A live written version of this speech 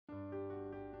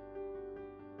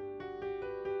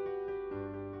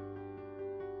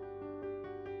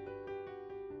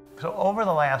So over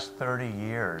the last 30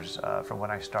 years, from when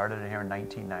I started here in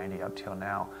 1990 up till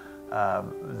now,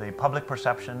 the public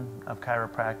perception of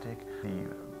chiropractic, the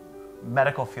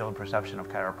medical field perception of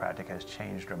chiropractic has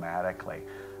changed dramatically.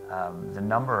 The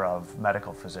number of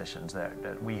medical physicians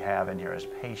that we have in here as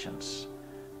patients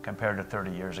compared to 30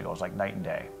 years ago is like night and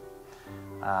day.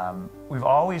 We've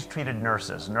always treated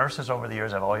nurses. Nurses over the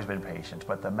years have always been patients,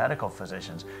 but the medical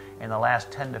physicians, in the last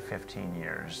 10 to 15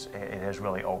 years, it has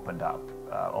really opened up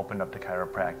to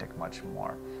chiropractic much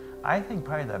more. I think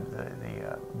probably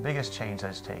the biggest change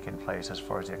that's taken place as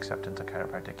far as the acceptance of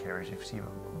chiropractic care is you see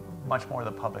much more of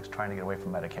the public's trying to get away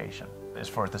from medication. As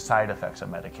far as the side effects of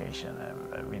medication,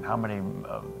 I mean, how many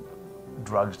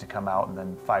drugs to come out and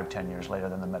then 5–10 years later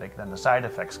then the side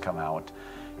effects come out.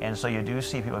 And so you do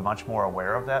see people much more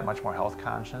aware of that, much more health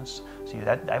conscious. So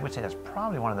I would say that's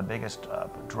probably one of the biggest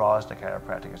draws to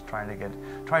chiropractic, is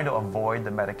trying to avoid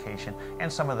the medication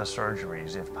and some of the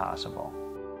surgeries if possible.